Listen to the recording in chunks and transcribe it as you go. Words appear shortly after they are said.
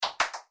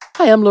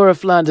Hi, I'm Laura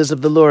Flanders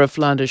of The Laura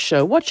Flanders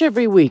Show. Watch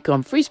every week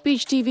on Free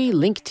Speech TV,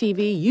 Link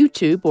TV,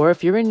 YouTube, or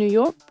if you're in New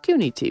York,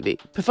 CUNY TV.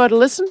 Prefer to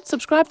listen?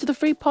 Subscribe to the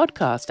free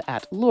podcast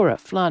at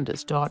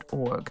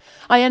lauraflanders.org.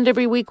 I end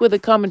every week with a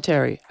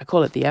commentary. I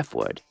call it the F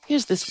word.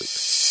 Here's this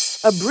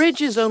week's. A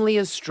bridge is only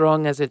as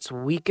strong as its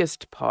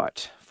weakest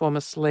part.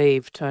 Former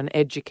slave turned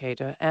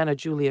educator Anna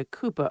Julia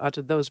Cooper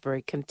uttered those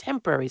very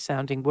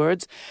contemporary-sounding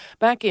words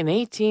back in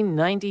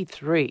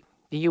 1893.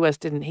 The U.S.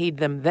 didn't heed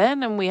them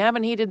then, and we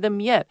haven't heeded them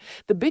yet.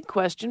 The big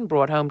question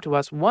brought home to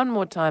us one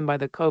more time by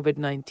the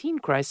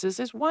Covid-19 crisis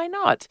is why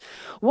not?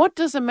 What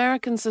does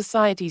American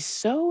society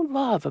so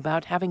love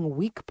about having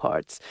weak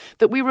parts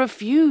that we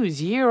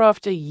refuse year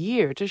after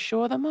year to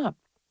shore them up?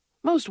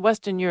 Most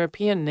Western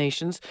European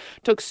nations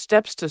took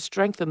steps to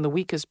strengthen the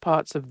weakest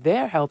parts of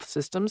their health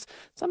systems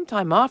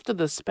sometime after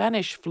the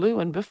Spanish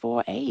flu and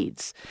before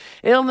AIDS.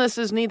 Illness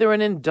is neither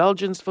an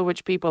indulgence for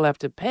which people have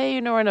to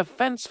pay nor an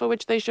offense for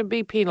which they should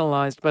be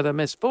penalized, but a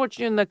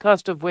misfortune the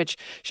cost of which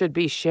should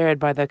be shared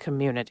by the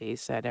community,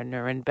 said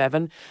Aneurin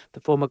Bevan,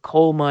 the former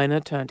coal miner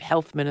turned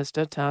health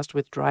minister tasked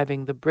with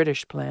driving the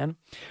British plan.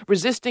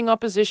 Resisting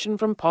opposition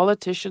from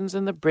politicians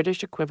and the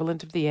British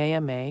equivalent of the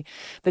AMA,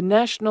 the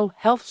National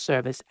Health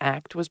Service Act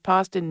was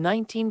passed in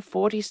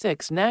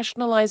 1946,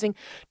 nationalizing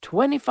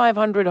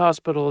 2,500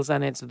 hospitals,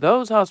 and it's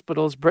those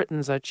hospitals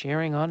Britons are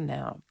cheering on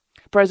now.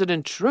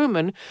 President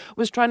Truman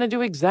was trying to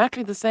do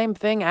exactly the same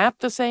thing at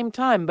the same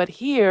time, but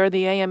here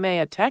the AMA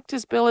attacked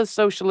his bill as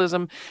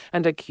socialism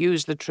and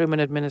accused the Truman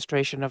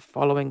administration of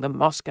following the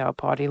Moscow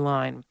Party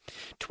line.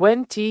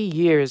 20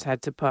 years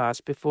had to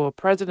pass before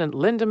President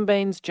Lyndon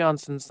Baines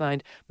Johnson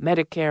signed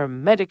Medicare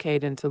and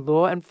Medicaid into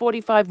law, and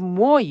 45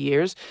 more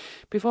years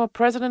before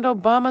President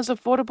Obama's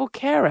Affordable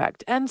Care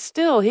Act. And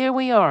still, here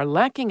we are,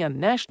 lacking a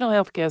national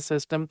health care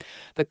system,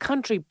 the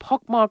country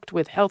pockmarked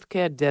with health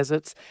care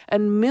deserts,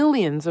 and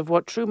millions of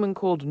what Truman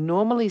called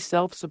normally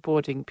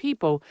self-supporting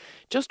people,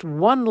 just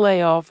one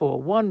layoff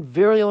or one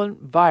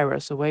virulent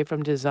virus away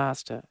from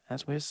disaster,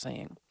 as we're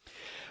seeing.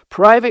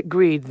 Private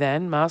greed,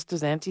 then,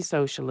 masters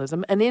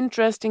anti-socialism, an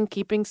interest in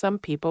keeping some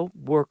people,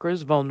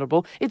 workers,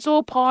 vulnerable. It's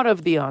all part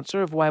of the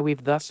answer of why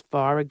we've thus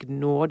far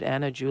ignored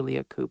Anna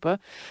Julia Cooper.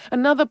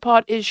 Another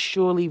part is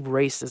surely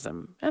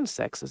racism and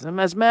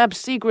sexism. As Mab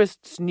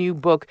Segrist's new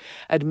book,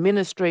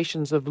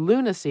 Administrations of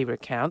Lunacy,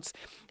 recounts,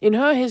 in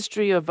her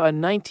history of a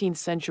 19th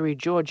century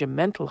Georgia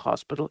mental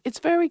hospital, it's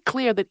very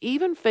clear that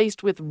even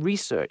faced with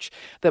research,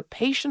 the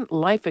patient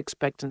life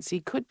expectancy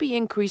could be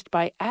increased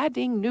by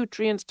adding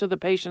nutrients to the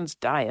patient's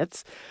diets.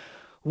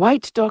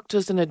 White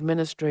doctors and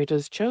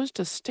administrators chose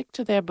to stick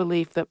to their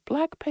belief that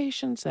black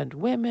patients and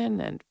women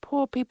and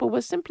poor people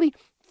were simply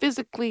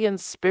physically and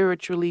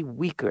spiritually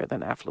weaker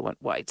than affluent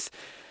whites.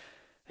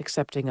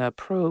 Accepting a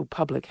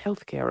pro-public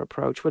health care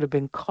approach would have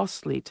been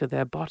costly to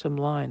their bottom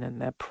line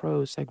and their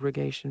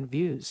pro-segregation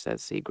views,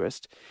 says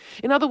Segrist.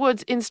 In other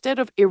words, instead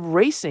of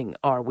erasing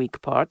our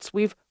weak parts,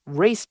 we've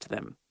raced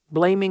them,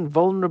 blaming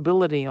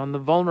vulnerability on the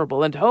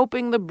vulnerable and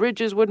hoping the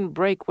bridges wouldn't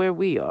break where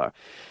we are.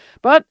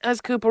 But, as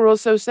Cooper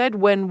also said,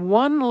 when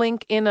one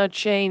link in a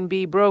chain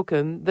be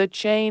broken, the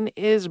chain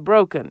is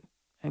broken.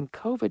 And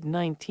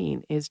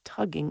COVID-19 is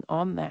tugging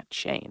on that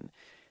chain.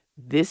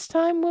 This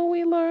time will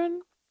we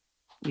learn?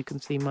 You can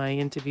see my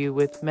interview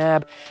with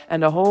Mab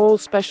and a whole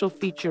special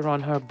feature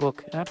on her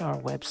book at our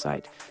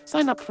website.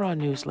 Sign up for our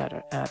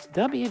newsletter at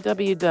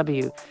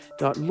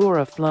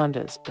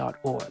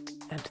www.lauraflanders.org.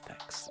 And